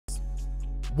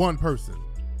one person.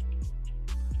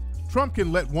 Trump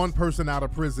can let one person out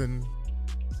of prison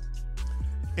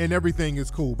and everything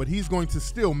is cool, but he's going to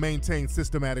still maintain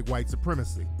systematic white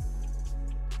supremacy.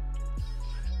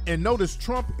 And notice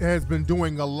Trump has been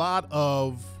doing a lot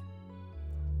of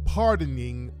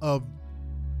pardoning of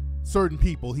certain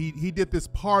people. He did this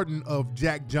pardon of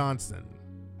Jack Johnson.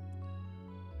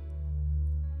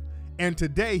 And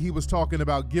today he was talking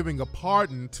about giving a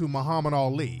pardon to Muhammad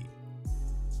Ali.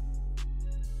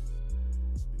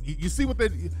 You see what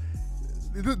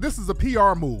this is a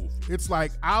PR move. It's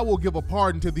like, I will give a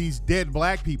pardon to these dead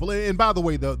black people. And by the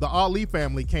way, the Ali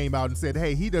family came out and said,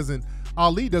 hey,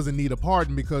 Ali doesn't need a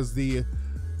pardon because the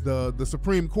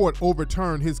Supreme Court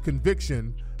overturned his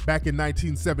conviction back in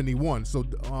 1971. So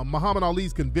Muhammad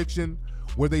Ali's conviction,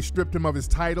 where they stripped him of his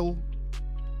title,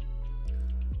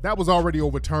 that was already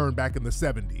overturned back in the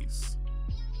 70s.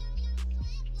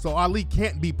 So Ali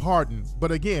can't be pardoned.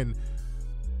 But again,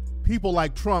 people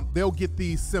like Trump, they'll get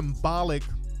these symbolic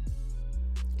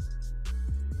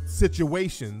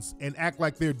situations and act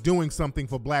like they're doing something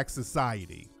for black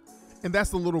society. And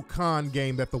that's the little con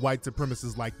game that the white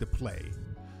supremacists like to play.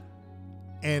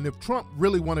 And if Trump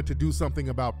really wanted to do something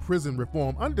about prison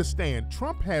reform, understand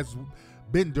Trump has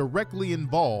been directly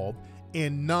involved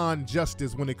in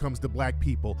non-justice when it comes to black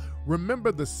people.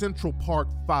 Remember the Central Park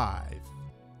 5.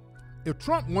 If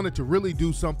Trump wanted to really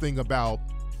do something about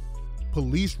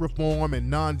police reform and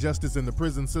non-justice in the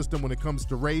prison system when it comes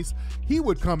to race, he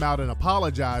would come out and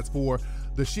apologize for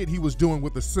the shit he was doing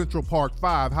with the Central Park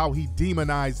 5, how he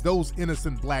demonized those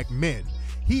innocent black men.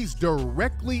 He's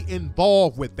directly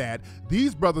involved with that.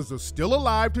 These brothers are still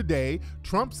alive today.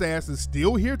 Trump's ass is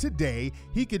still here today.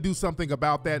 He could do something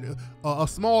about that. A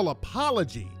small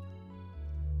apology.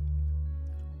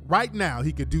 Right now,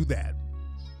 he could do that.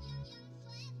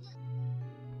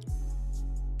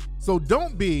 So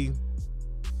don't be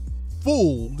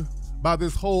fooled by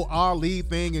this whole Ali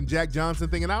thing and Jack Johnson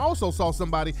thing. And I also saw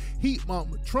somebody,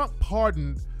 Trump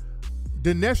pardoned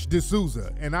Dinesh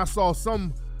D'Souza, and I saw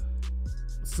some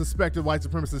suspected white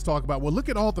supremacists talk about, well, look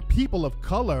at all the people of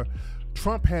color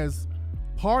Trump has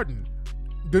pardoned.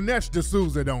 Dinesh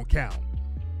D'Souza don't count.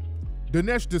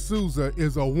 Dinesh D'Souza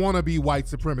is a wannabe white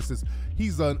supremacist.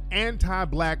 He's an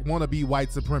anti-black wannabe white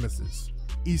supremacist,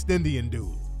 East Indian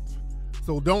dude.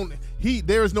 So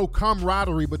there is no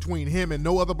camaraderie between him and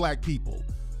no other black people.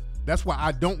 That's why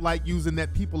I don't like using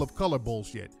that people of color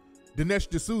bullshit. Dinesh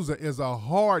D'Souza is a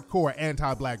hardcore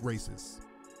anti-black racist.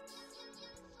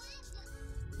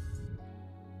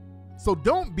 So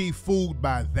don't be fooled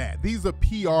by that. These are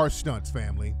PR stunts,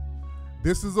 family.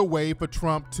 This is a way for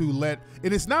Trump to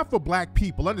and it's not for black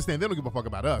people. Understand, they don't give a fuck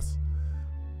about us.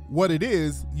 What it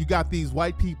is, you got these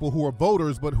white people who are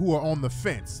voters but who are on the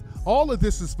fence. All of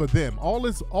this is for them. All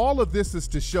of this is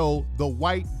to show the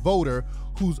white voter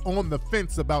who's on the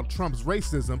fence about Trump's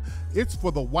racism. It's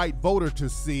for the white voter to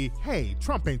see, hey,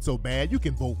 Trump ain't so bad. You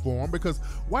can vote for him, because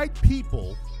white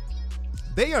people,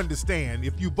 they understand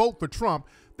if you vote for Trump,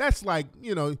 that's like,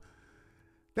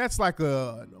 that's like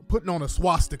putting on a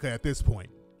swastika at this point.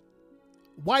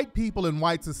 White people in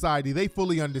white society, they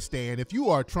fully understand if you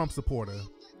are a Trump supporter,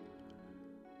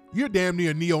 you're damn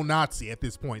near neo-Nazi at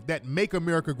this point. That Make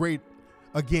America Great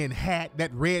Again hat,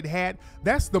 that red hat,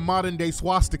 that's the modern day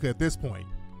swastika at this point.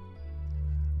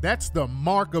 That's the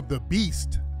mark of the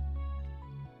beast.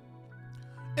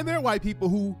 And there are white people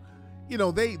who,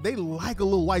 they like a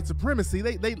little white supremacy.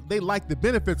 They like the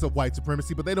benefits of white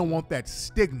supremacy, but they don't want that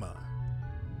stigma.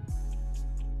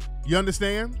 You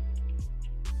understand?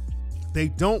 They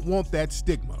don't want that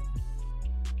stigma.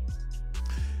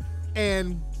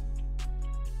 And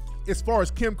as far as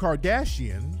Kim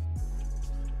Kardashian,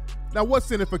 now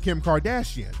what's in it for Kim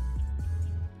Kardashian?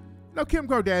 Now Kim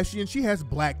Kardashian, she has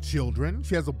black children.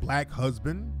 She has a black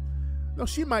husband. Now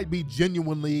she might be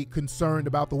genuinely concerned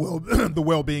about the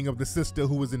well-being of the sister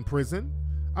who is in prison.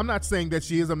 I'm not saying that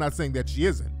she is. I'm not saying that she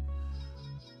isn't.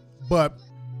 But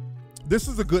this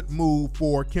is a good move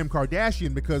for Kim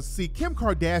Kardashian because, see, Kim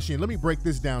Kardashian, let me break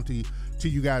this down to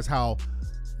you guys how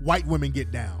white women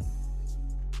get down.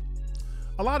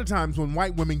 A lot of times when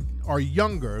white women are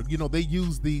younger, they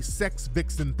use the sex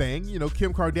vixen thing.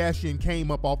 Kim Kardashian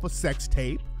came up off a sex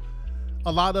tape.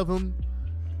 A lot of them,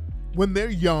 when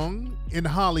they're young in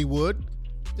Hollywood,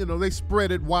 they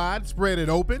spread it wide, spread it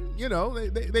open.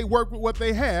 They work with what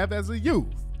they have as a youth.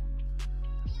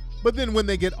 But then when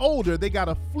they get older, they got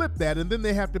to flip that, and then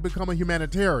they have to become a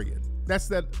humanitarian. That's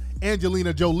that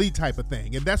Angelina Jolie type of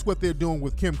thing. And that's what they're doing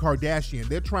with Kim Kardashian.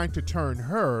 They're trying to turn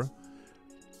her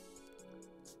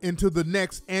into the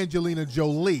next Angelina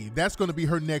Jolie. That's going to be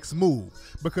her next move,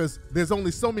 because there's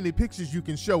only so many pictures you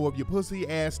can show of your pussy,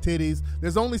 ass, titties.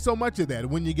 There's only so much of that.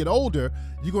 When you get older,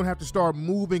 you're going to have to start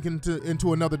moving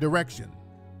into another direction.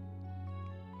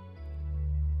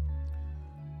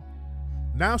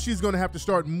 Now she's going to have to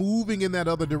start moving in that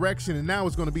other direction, and now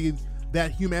it's going to be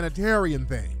that humanitarian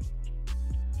thing.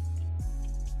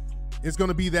 It's going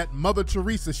to be that Mother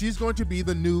Teresa. She's going to be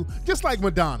the new, just like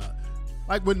Madonna.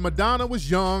 Like when Madonna was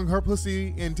young, her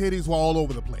pussy and titties were all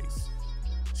over the place.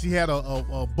 She had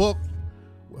a book,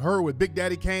 her with Big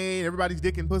Daddy Kane, everybody's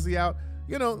dick and pussy out.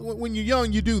 You know, when you're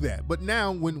young, you do that. But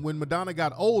now when Madonna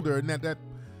got older and that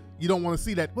you don't want to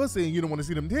see that pussy and you don't want to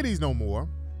see them titties no more,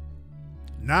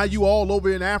 now you all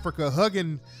over in Africa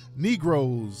hugging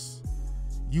Negroes.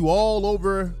 You all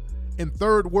over in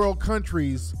third world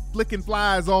countries flicking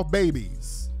flies off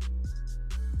babies.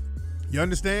 You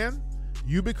understand?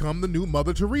 You become the new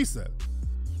Mother Teresa.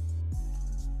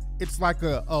 It's like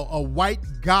a white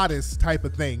goddess type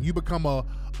of thing. You become a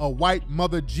white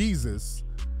Mother Jesus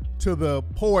to the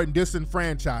poor and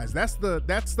disenfranchised. That's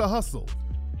the hustle.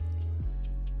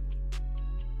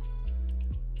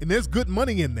 And there's good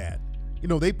money in that. You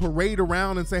know, they parade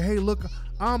around and say, hey, look,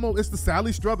 it's the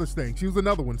Sally Struthers thing. She was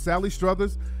another one. Sally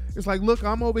Struthers. It's like, look,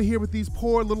 I'm over here with these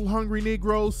poor little hungry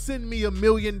Negroes. Send me $1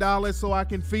 million so I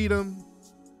can feed them.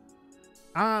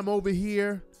 I'm over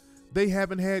here. They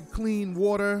haven't had clean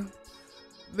water.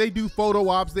 They do photo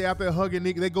ops. They out there hugging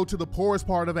Negroes. They go to the poorest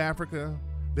part of Africa.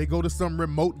 They go to some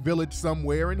remote village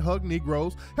somewhere and hug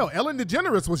Negroes. Hell, Ellen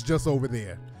DeGeneres was just over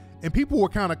there. And people were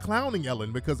kind of clowning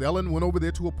Ellen because Ellen went over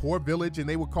there to a poor village and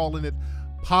they were calling it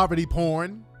poverty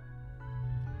porn.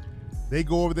 They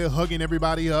go over there hugging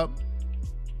everybody up.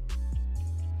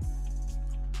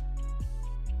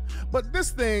 But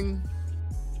this thing,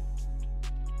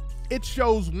 it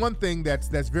shows one thing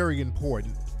that's very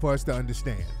important for us to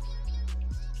understand.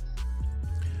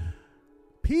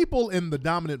 People in the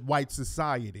dominant white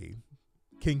society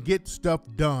can get stuff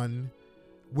done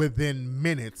within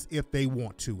minutes if they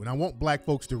want to. And I want black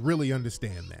folks to really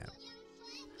understand that.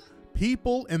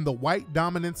 People in the white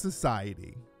dominant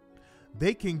society,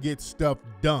 they can get stuff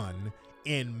done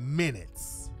in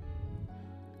minutes.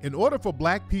 In order for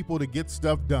black people to get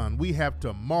stuff done, we have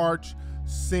to march,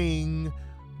 sing,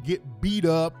 get beat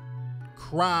up,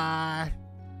 cry,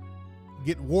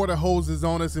 get water hoses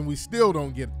on us, and we still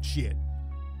don't get shit.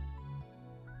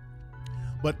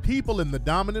 But people in the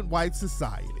dominant white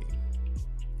society,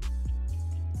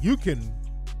 you can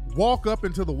walk up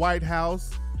into the White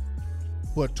House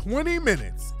for 20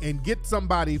 minutes and get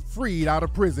somebody freed out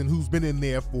of prison who's been in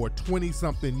there for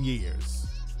 20-something years.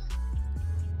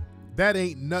 That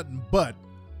ain't nothing but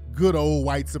good old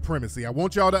white supremacy. I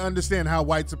want y'all to understand how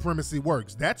white supremacy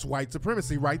works. That's white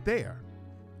supremacy right there.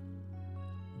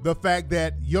 The fact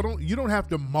that you don't have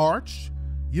to march,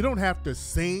 you don't have to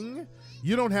sing,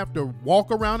 you don't have to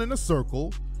walk around in a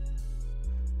circle.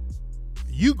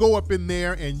 You go up in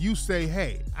there and you say,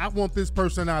 hey, I want this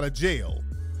person out of jail.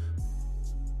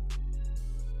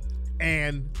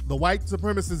 And the white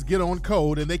supremacists get on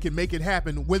code and they can make it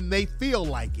happen when they feel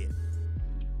like it.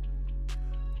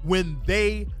 When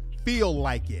they feel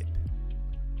like it.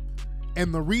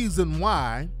 And the reason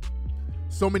why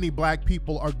so many black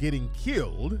people are getting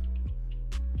killed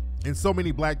and so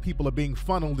many black people are being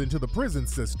funneled into the prison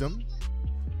system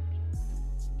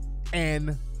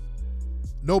and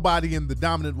nobody in the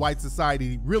dominant white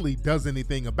society really does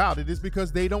anything about it is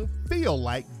because they don't feel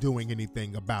like doing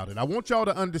anything about it. I want y'all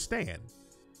to understand.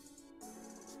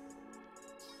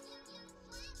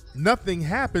 Nothing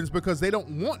happens because they don't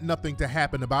want nothing to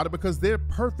happen about it, because they're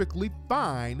perfectly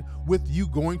fine with you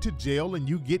going to jail and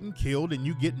you getting killed and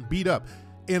you getting beat up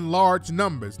in large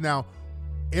numbers. Now,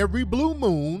 every blue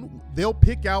moon, they'll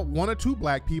pick out 1 or 2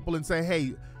 black people and say,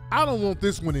 hey, I don't want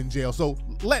this one in jail, so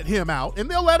let him out,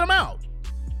 and they'll let him out.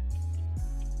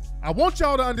 I want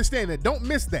y'all to understand that. Don't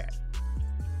miss that.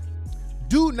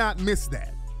 Do not miss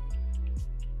that.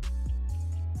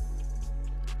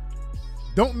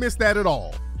 Don't miss that at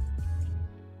all.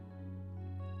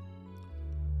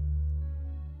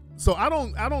 So I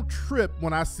don't trip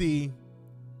when I see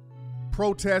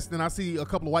protests and I see a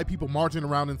couple of white people marching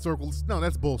around in circles. No,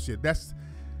 that's bullshit.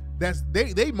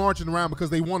 They marching around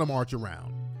because they want to march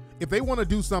around. If they want to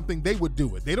do something, they would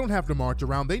do it. They don't have to march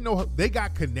around. They know, they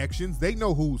got connections. They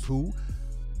know who's who.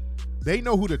 They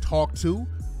know who to talk to.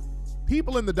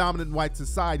 People in the dominant white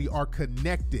society are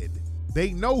connected.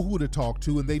 They know who to talk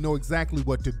to and they know exactly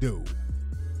what to do.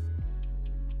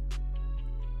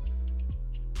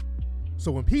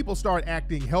 So when people start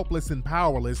acting helpless and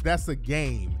powerless, that's a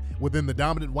game. Within the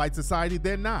dominant white society,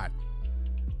 they're not.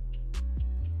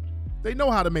 They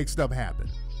know how to make stuff happen.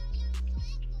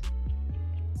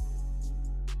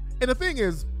 And the thing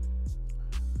is,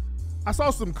 I saw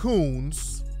some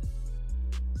coons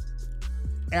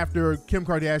after Kim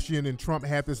Kardashian and Trump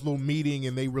had this little meeting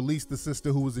and they released the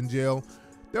sister who was in jail.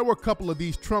 There were a couple of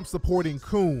these Trump supporting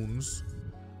coons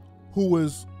who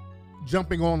was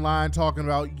jumping online talking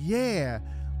about, yeah,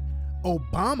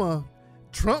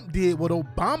 Trump did what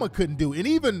Obama couldn't do. And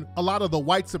even a lot of the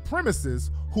white supremacists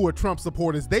who are Trump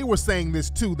supporters, they were saying this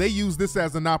too. They used this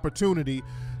as an opportunity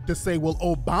to say, well,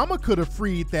 Obama could have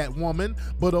freed that woman,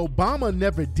 but Obama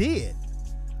never did.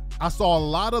 I saw a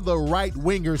lot of the right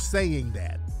wingers saying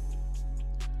that.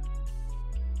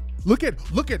 Look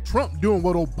at Trump doing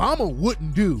what Obama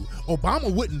wouldn't do.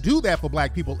 Obama wouldn't do that for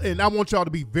black people. And I want y'all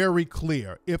to be very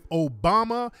clear. If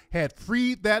Obama had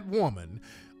freed that woman,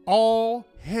 all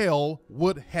hell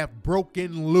would have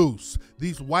broken loose.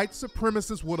 These white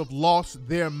supremacists would have lost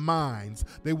their minds.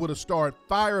 They would have started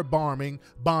bombing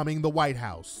the White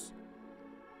House.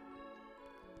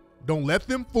 Don't let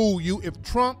them fool you. If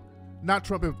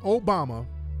Obama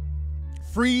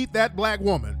freed that black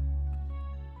woman,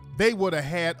 they would have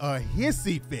had a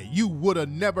hissy fit. You would have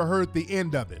never heard the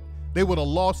end of it. They would have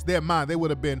lost their mind. They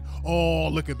would have been, oh,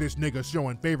 look at this nigga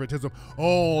showing favoritism.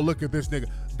 Oh, look at this nigga.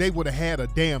 They would have had a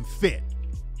damn fit.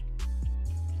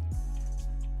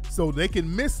 So they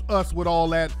can miss us with all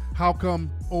that, how come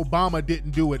Obama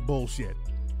didn't do it bullshit.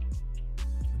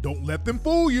 Don't let them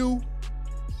fool you.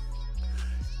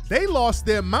 They lost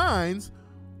their minds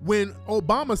when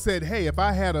Obama said, hey, if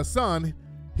I had a son,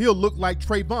 he'll look like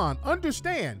Trayvon.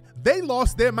 Understand, they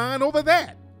lost their mind over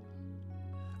that.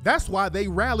 That's why they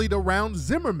rallied around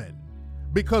Zimmerman,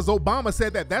 because Obama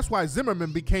said that. That's why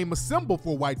Zimmerman became a symbol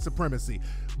for white supremacy,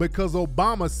 because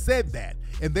Obama said that.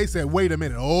 And they said, wait a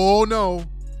minute. Oh, no.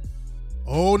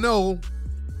 Oh, no.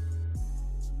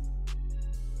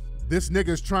 This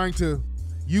nigga's trying to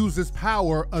use his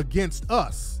power against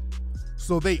us.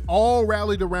 So they all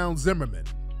rallied around Zimmerman.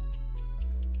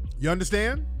 You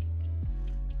understand?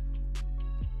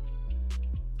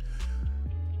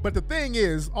 But the thing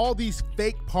is, all these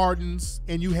fake pardons,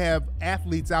 and you have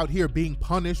athletes out here being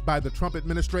punished by the Trump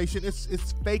administration,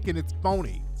 it's fake and it's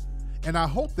phony. And I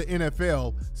hope the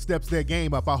NFL steps their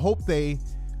game up. I hope they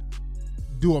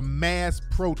do a mass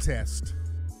protest.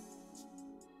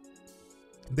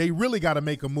 They really got to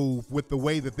make a move with the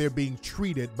way that they're being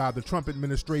treated by the Trump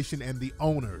administration and the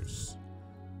owners.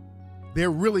 They're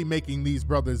really making these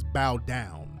brothers bow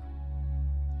down.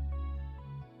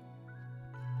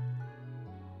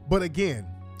 But again,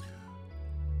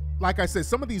 like I said,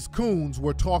 some of these coons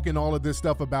were talking all of this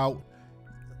stuff about,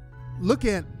 look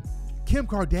at Kim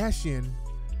Kardashian.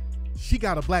 She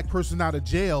got a black person out of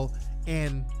jail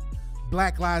and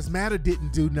Black Lives Matter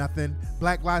didn't do nothing.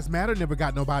 Black Lives Matter never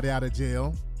got nobody out of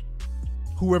jail.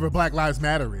 Whoever Black Lives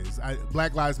Matter is.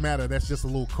 Black Lives Matter, that's just a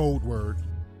little code word.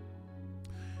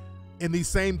 And these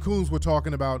same coons were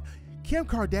talking about Kim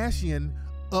Kardashian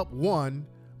up 1,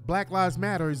 Black Lives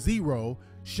Matter 0,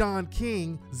 Sean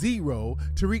King 0,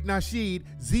 Tariq Nasheed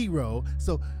 0.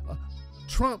 So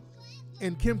Trump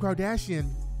and Kim Kardashian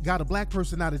got a black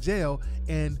person out of jail,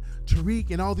 and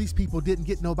Tariq and all these people didn't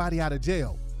get nobody out of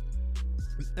jail.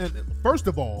 And first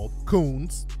of all,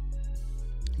 coons,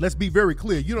 let's be very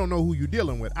clear. You don't know who you're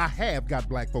dealing with. I have got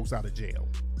black folks out of jail.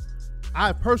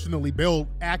 I've personally bailed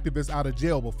activists out of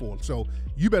jail before. So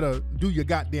you better do your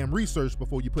goddamn research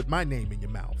before you put my name in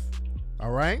your mouth.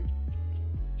 All right?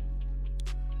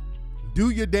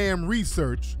 Do your damn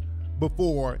research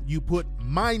before you put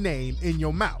my name in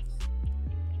your mouth.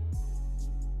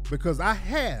 Because I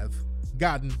have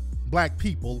gotten black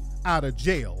people out of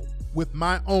jail with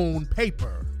my own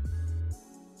paper.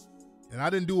 And I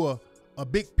didn't do a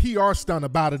big PR stunt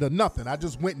about it or nothing. I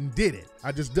just went and did it.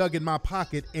 I just dug in my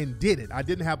pocket and did it. I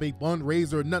didn't have a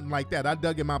fundraiser or nothing like that. I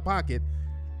dug in my pocket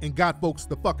and got folks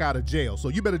the fuck out of jail. So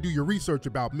you better do your research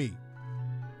about me.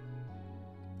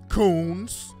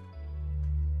 Coons.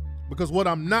 Because what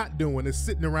I'm not doing is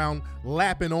sitting around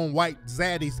lapping on white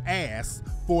Zaddy's ass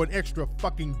for an extra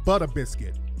fucking butter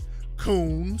biscuit.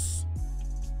 Coons.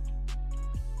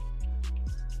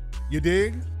 You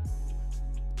dig?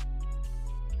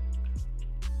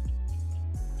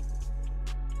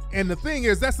 And the thing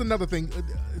is, that's another thing.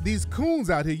 These coons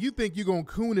out here, you think you're going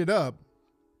to coon it up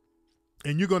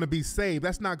and you're going to be saved.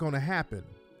 That's not going to happen.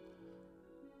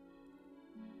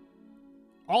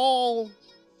 All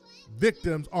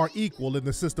victims are equal in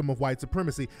the system of white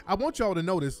supremacy. I want y'all to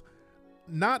notice,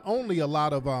 not only a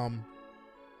lot of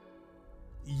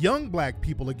young black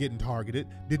people are getting targeted.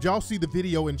 Did y'all see the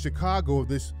video in Chicago of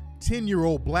this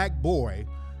 10-year-old black boy?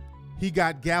 he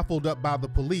got gaffled up by the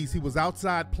police. He was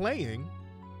outside playing.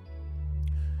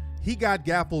 He got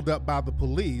gaffled up by the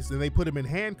police, and they put him in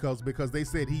handcuffs because they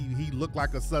said he looked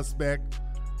like a suspect.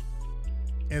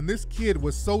 And this kid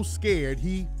was so scared,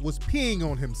 he was peeing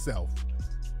on himself.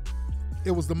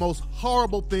 It was the most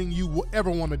horrible thing you will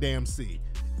ever want to damn see.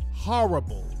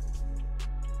 Horrible.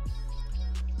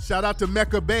 Shout out to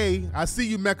Mecca Bay. I see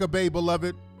you, Mecca Bay,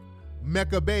 beloved.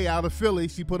 Mecca Bay out of Philly.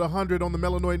 She put 100 on the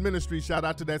Melanoid Ministry. Shout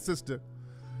out to that sister.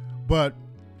 But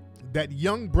that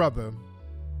young brother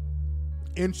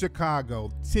in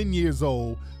Chicago, 10 years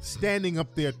old, standing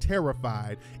up there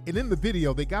terrified. And in the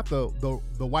video, they got the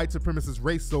white supremacist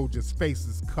race soldiers'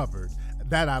 faces covered.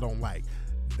 That I don't like.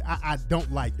 I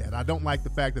don't like that. I don't like the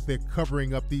fact that they're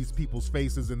covering up these people's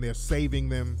faces and they're saving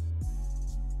them.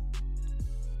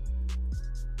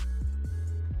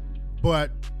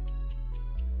 But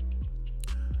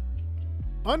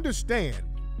understand,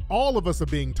 all of us are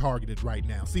being targeted right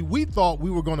now. See, we thought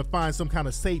we were going to find some kind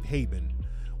of safe haven.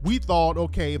 We thought,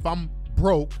 okay, if I'm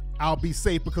broke, I'll be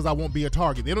safe because I won't be a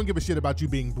target. They don't give a shit about you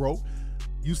being broke.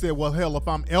 You said, well, hell, if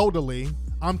I'm elderly,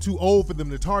 I'm too old for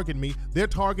them to target me. They're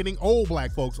targeting old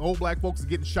black folks. Old black folks are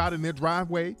getting shot in their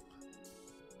driveway.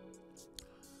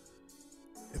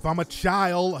 If I'm a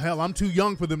child, hell, I'm too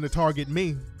young for them to target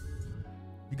me.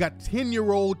 You got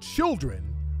 10-year-old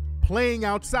children playing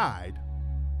outside,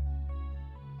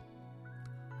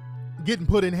 getting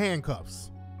put in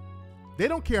handcuffs. They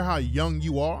don't care how young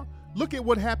you are. Look at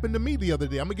what happened to me the other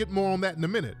day. I'm gonna get more on that in a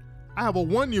minute. I have a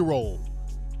 1-year-old.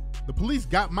 The police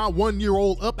got my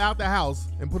 1-year-old up out the house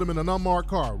and put him in an unmarked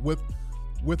car with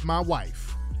my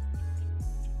wife.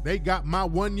 They got my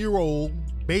 1-year-old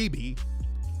baby,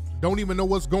 don't even know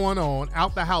what's going on,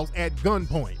 out the house at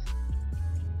gunpoint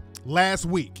last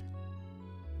week.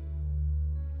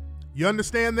 You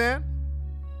understand that?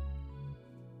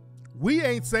 We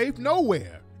ain't safe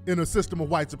nowhere in a system of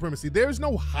white supremacy. There's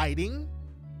no hiding.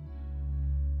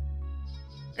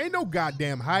 Ain't no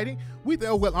goddamn hiding. We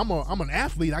think, oh, well, I'm an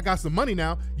athlete. I got some money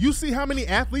now. You see how many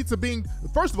athletes are being,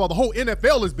 first of all, the whole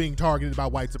NFL is being targeted by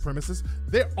white supremacists.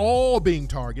 They're all being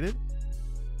targeted.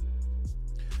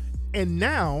 And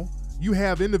now you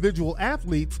have individual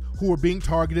athletes who are being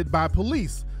targeted by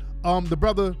police. The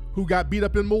brother who got beat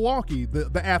up in Milwaukee,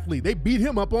 the athlete, they beat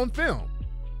him up on film.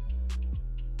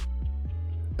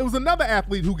 There was another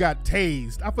athlete who got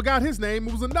tased. I forgot his name.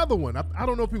 It was another one. I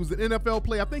don't know if he was an NFL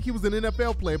player. I think he was an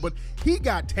NFL player, but he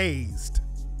got tased.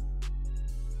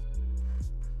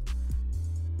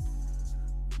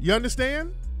 You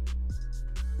understand?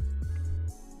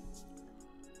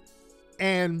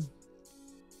 And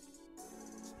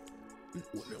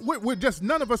we're just,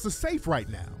 none of us are safe right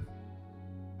now.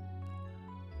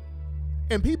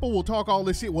 And people will talk all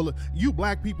this shit. Well, you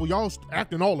black people, y'all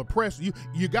acting all oppressed.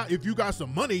 If you got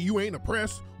some money, you ain't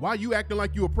oppressed. Why you acting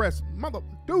like you oppressed? Mother,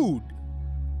 dude.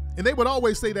 And they would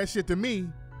always say that shit to me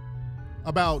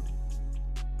about,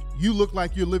 you look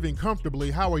like you're living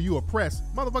comfortably. How are you oppressed?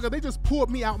 Motherfucker, they just pulled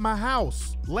me out my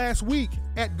house last week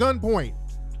at gunpoint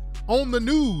on the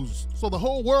news so the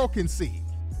whole world can see.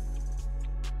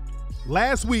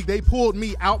 Last week, they pulled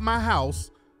me out my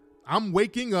house. I'm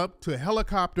waking up to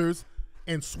helicopters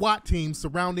and SWAT teams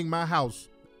surrounding my house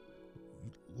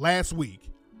last week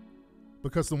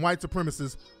because some white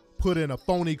supremacists put in a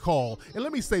phony call. And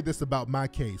let me say this about my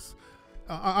case,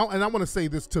 and I want to say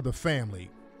this to the family.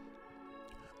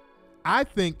 I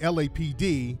think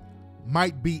LAPD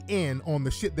might be in on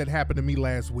the shit that happened to me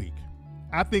last week.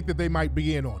 I think that they might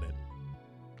be in on it.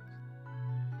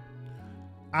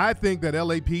 I think that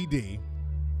LAPD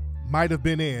might have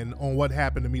been in on what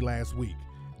happened to me last week,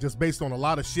 just based on a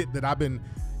lot of shit that I've been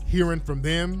hearing from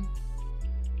them,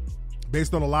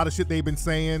 based on a lot of shit they've been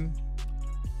saying.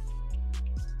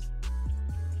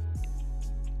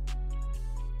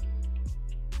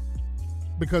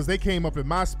 Because they came up in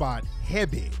my spot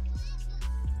heavy.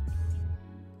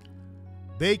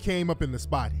 They came up in the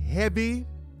spot heavy,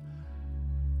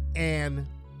 and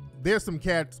there's some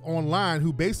cats online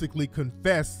who basically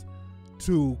confess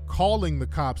to calling the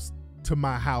cops to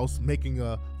my house, making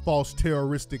a false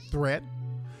terroristic threat.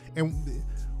 And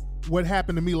what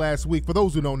happened to me last week, for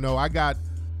those who don't know, I'm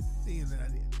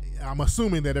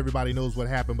assuming that everybody knows what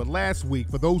happened, but last week,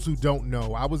 for those who don't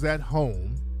know, I was at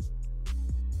home,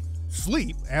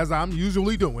 sleep, as I'm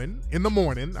usually doing in the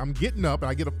morning. I'm getting up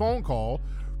and I get a phone call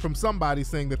from somebody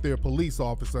saying that they're a police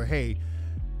officer. Hey,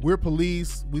 we're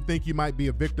police. We think you might be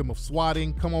a victim of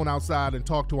swatting. Come on outside and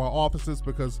talk to our officers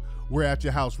because we're at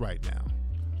your house right now.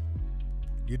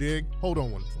 You dig? Hold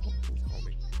on one second.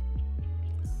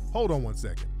 Hold on.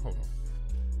 Hold on.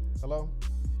 Hello?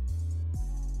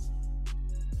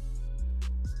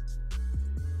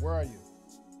 Where are you?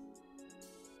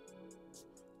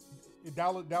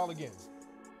 Dial it again.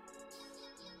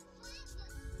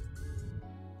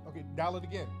 Okay, dial it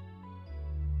again.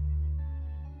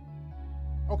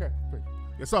 Okay, great.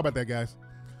 Yeah, sorry about that, guys.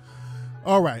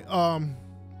 All right.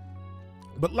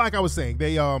 But like I was saying,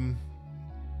 they I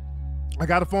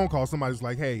got a phone call. Somebody's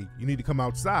like, "Hey, you need to come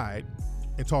outside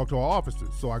and talk to our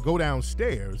officers." So I go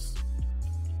downstairs.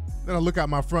 Then I look out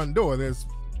my front door. There's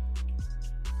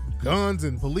guns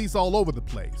and police all over the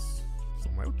place. So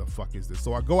I'm like, what the fuck is this?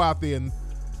 So I go out there and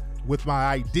with my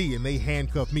ID, and they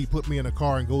handcuff me, put me in a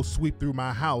car, and go sweep through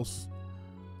my house.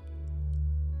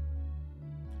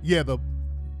 Yeah, the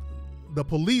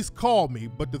police called me,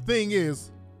 but the thing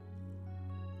is,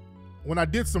 when I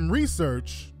did some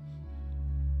research,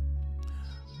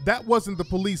 that wasn't the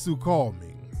police who called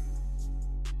me.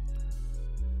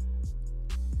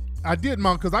 I did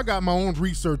because I got my own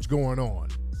research going on.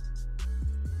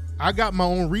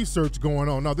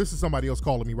 No, this is somebody else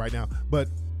calling me right now, but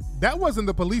that wasn't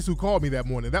the police who called me that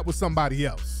morning. That was somebody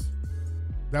else.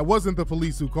 That wasn't the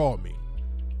police who called me.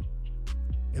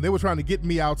 And they were trying to get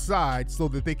me outside so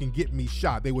that they can get me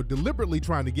shot. They were deliberately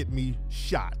trying to get me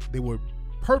shot. They were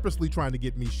purposely trying to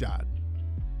get me shot.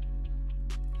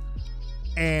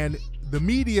 And the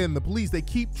media and the police, they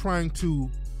keep trying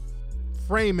to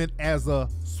frame it as a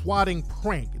swatting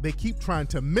prank. They keep trying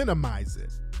to minimize it.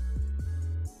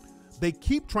 They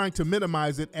keep trying to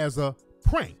minimize it as a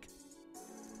prank.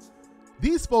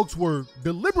 These folks were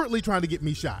deliberately trying to get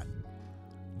me shot.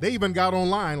 They even got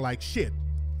online like, shit,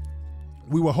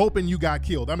 we were hoping you got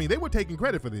killed. I mean, they were taking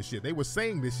credit for this shit. They were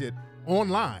saying this shit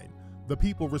online, the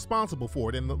people responsible for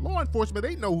it. And the law enforcement,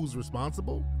 they know who's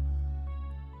responsible.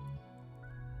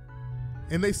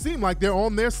 And they seem like they're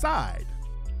on their side.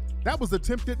 That was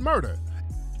attempted murder.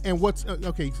 And what's,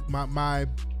 okay, my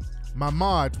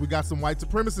mods, we got some white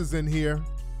supremacists in here.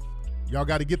 Y'all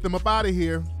got to get them up out of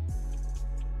here.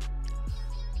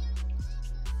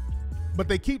 But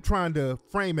they keep trying to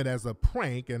frame it as a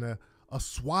prank and a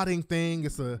swatting thing.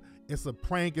 It's a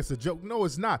prank. It's a joke. No,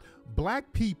 it's not.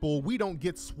 Black people, we don't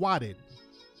get swatted.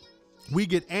 We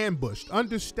get ambushed.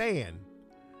 Understand.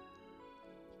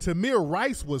 Tamir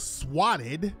Rice was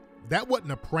swatted. That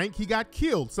wasn't a prank. He got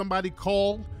killed. Somebody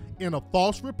called in a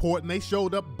false report and they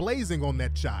showed up blazing on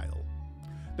that child.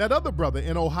 That other brother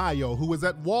in Ohio who was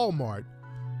at Walmart,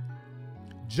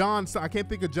 John, I can't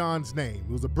think of John's name.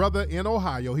 It was a brother in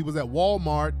Ohio. He was at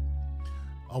Walmart.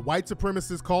 A white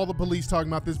supremacist called the police talking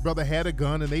about this brother had a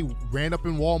gun, and they ran up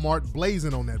in Walmart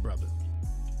blazing on that brother.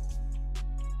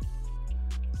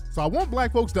 So I want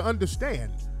black folks to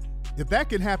understand, if that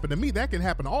can happen to me, that can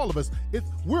happen to all of us.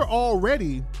 We're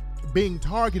already being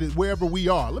targeted wherever we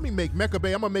are. Let me make Mecca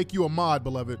Bay, I'm gonna make you a mod,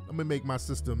 beloved. I'm gonna make my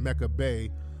sister Mecca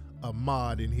Bay a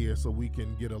mod in here so we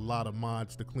can get a lot of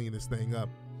mods to clean this thing up.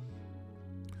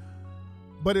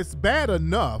 But it's bad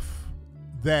enough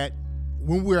that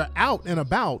when we're out and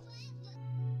about,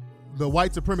 the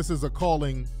white supremacists are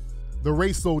calling the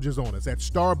race soldiers on us. At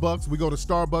Starbucks, we go to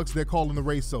Starbucks, they're calling the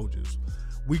race soldiers.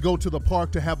 We go to the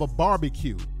park to have a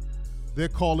barbecue, they're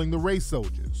calling the race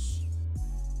soldiers.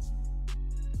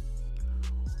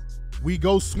 We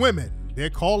go swimming, they're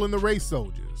calling the race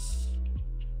soldiers.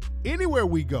 Anywhere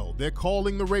we go, they're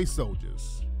calling the race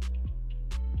soldiers.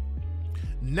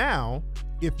 Now,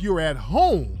 if you're at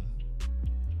home,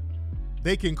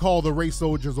 they can call the race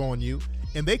soldiers on you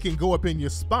and they can go up in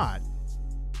your spot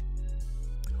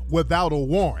without a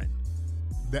warrant.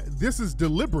 This is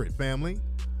deliberate, family.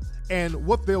 And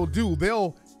what they'll do,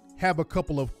 they'll have a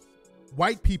couple of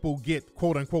white people get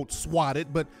quote unquote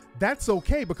swatted, but that's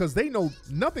okay because they know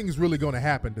nothing's really going to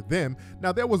happen to them.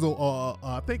 Now, there was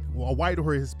I think a white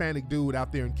or a Hispanic dude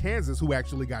out there in Kansas who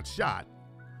actually got shot.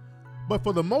 But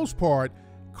for the most part,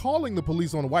 calling the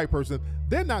police on a white person,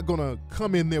 they're not going to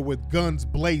come in there with guns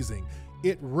blazing.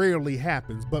 It rarely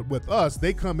happens, but with us,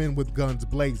 they come in with guns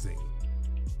blazing.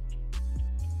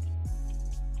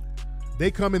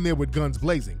 They come in there with guns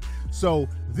blazing. So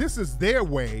this is their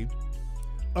way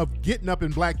of getting up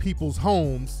in black people's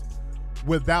homes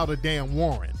without a damn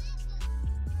warrant.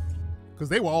 Because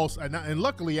they were all, and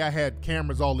luckily I had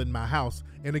cameras all in my house.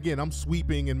 And again, I'm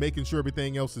sweeping and making sure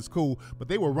everything else is cool, but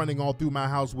they were running all through my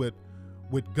house with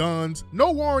guns,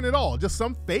 no warrant at all, just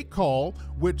some fake call,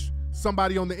 which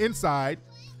somebody on the inside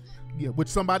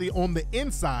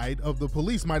of the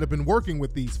police might have been working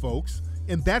with these folks,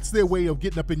 and that's their way of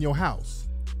getting up in your house.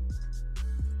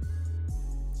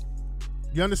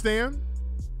 You understand?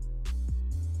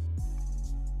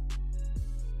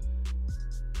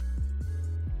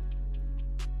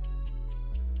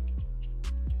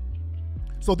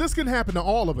 So this can happen to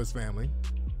all of us, family.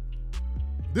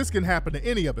 This can happen to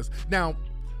any of us. Now,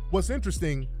 what's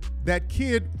interesting, that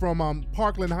kid from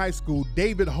Parkland High School,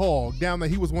 David Hogg, down there,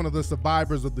 he was one of the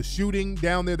survivors of the shooting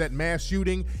down there, that mass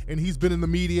shooting, and he's been in the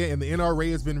media, and the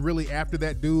NRA has been really after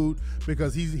that dude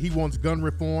because he wants gun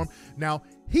reform. Now,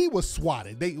 he was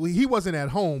swatted. He wasn't at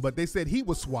home, but they said he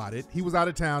was swatted. He was out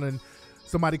of town, and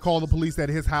somebody called the police at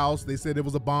his house. They said it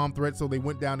was a bomb threat, so they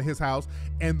went down to his house,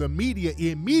 and the media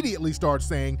immediately started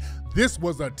saying this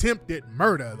was attempted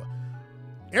murder.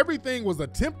 Everything was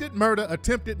attempted murder,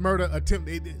 attempted murder,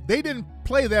 They didn't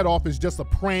play that off as just a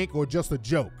prank or just a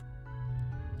joke.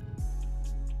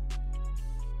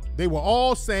 They were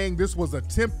all saying this was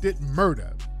attempted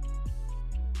murder.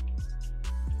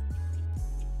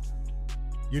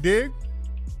 You dig?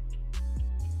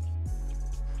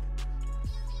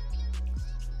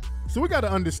 So we got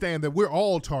to understand that we're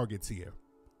all targets here.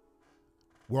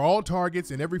 We're all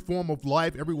targets in every form of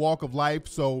life, every walk of life.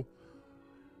 So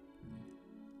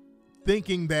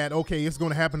thinking that, okay, it's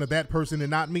going to happen to that person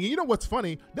and not me. You know what's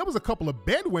funny? There was a couple of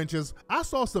bedwenches. I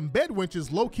saw some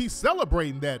bedwenches low-key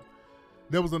celebrating that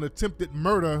there was an attempted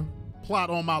murder plot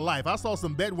on my life. I saw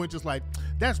some bedwenches like,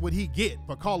 that's what he get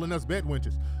for calling us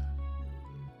bedwenches.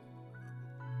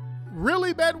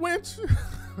 Really, bedwench?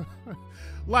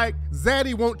 Like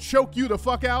Zaddy won't choke you the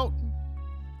fuck out?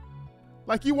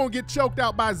 Like you won't get choked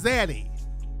out by Zaddy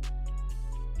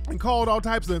and called all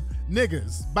types of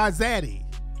niggas by Zaddy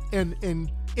and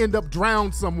end up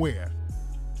drowned somewhere.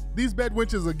 These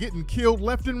bedwenches are getting killed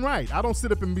left and right. I don't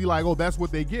sit up and be like, oh, that's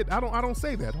what they get. I don't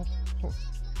say that.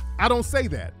 I don't say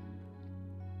that.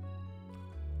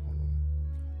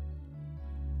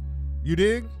 You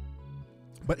dig?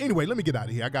 But anyway, let me get out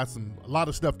of here. I got a lot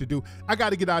of stuff to do. I got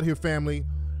to get out of here, family.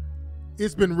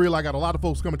 It's been real. I got a lot of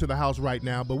folks coming to the house right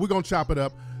now, but we're going to chop it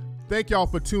up. Thank y'all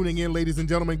for tuning in, ladies and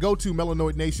gentlemen. Go to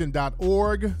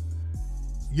melanoidnation.org.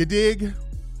 You dig?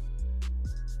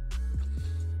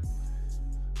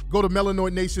 Go to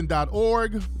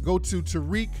melanoidnation.org. Go to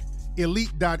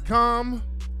TariqElite.com.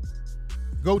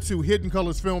 Go to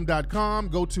hiddencolorsfilm.com.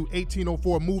 Go to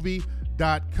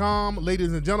 1804movie.com.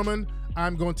 Ladies and gentlemen,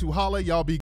 I'm going to holla. Y'all be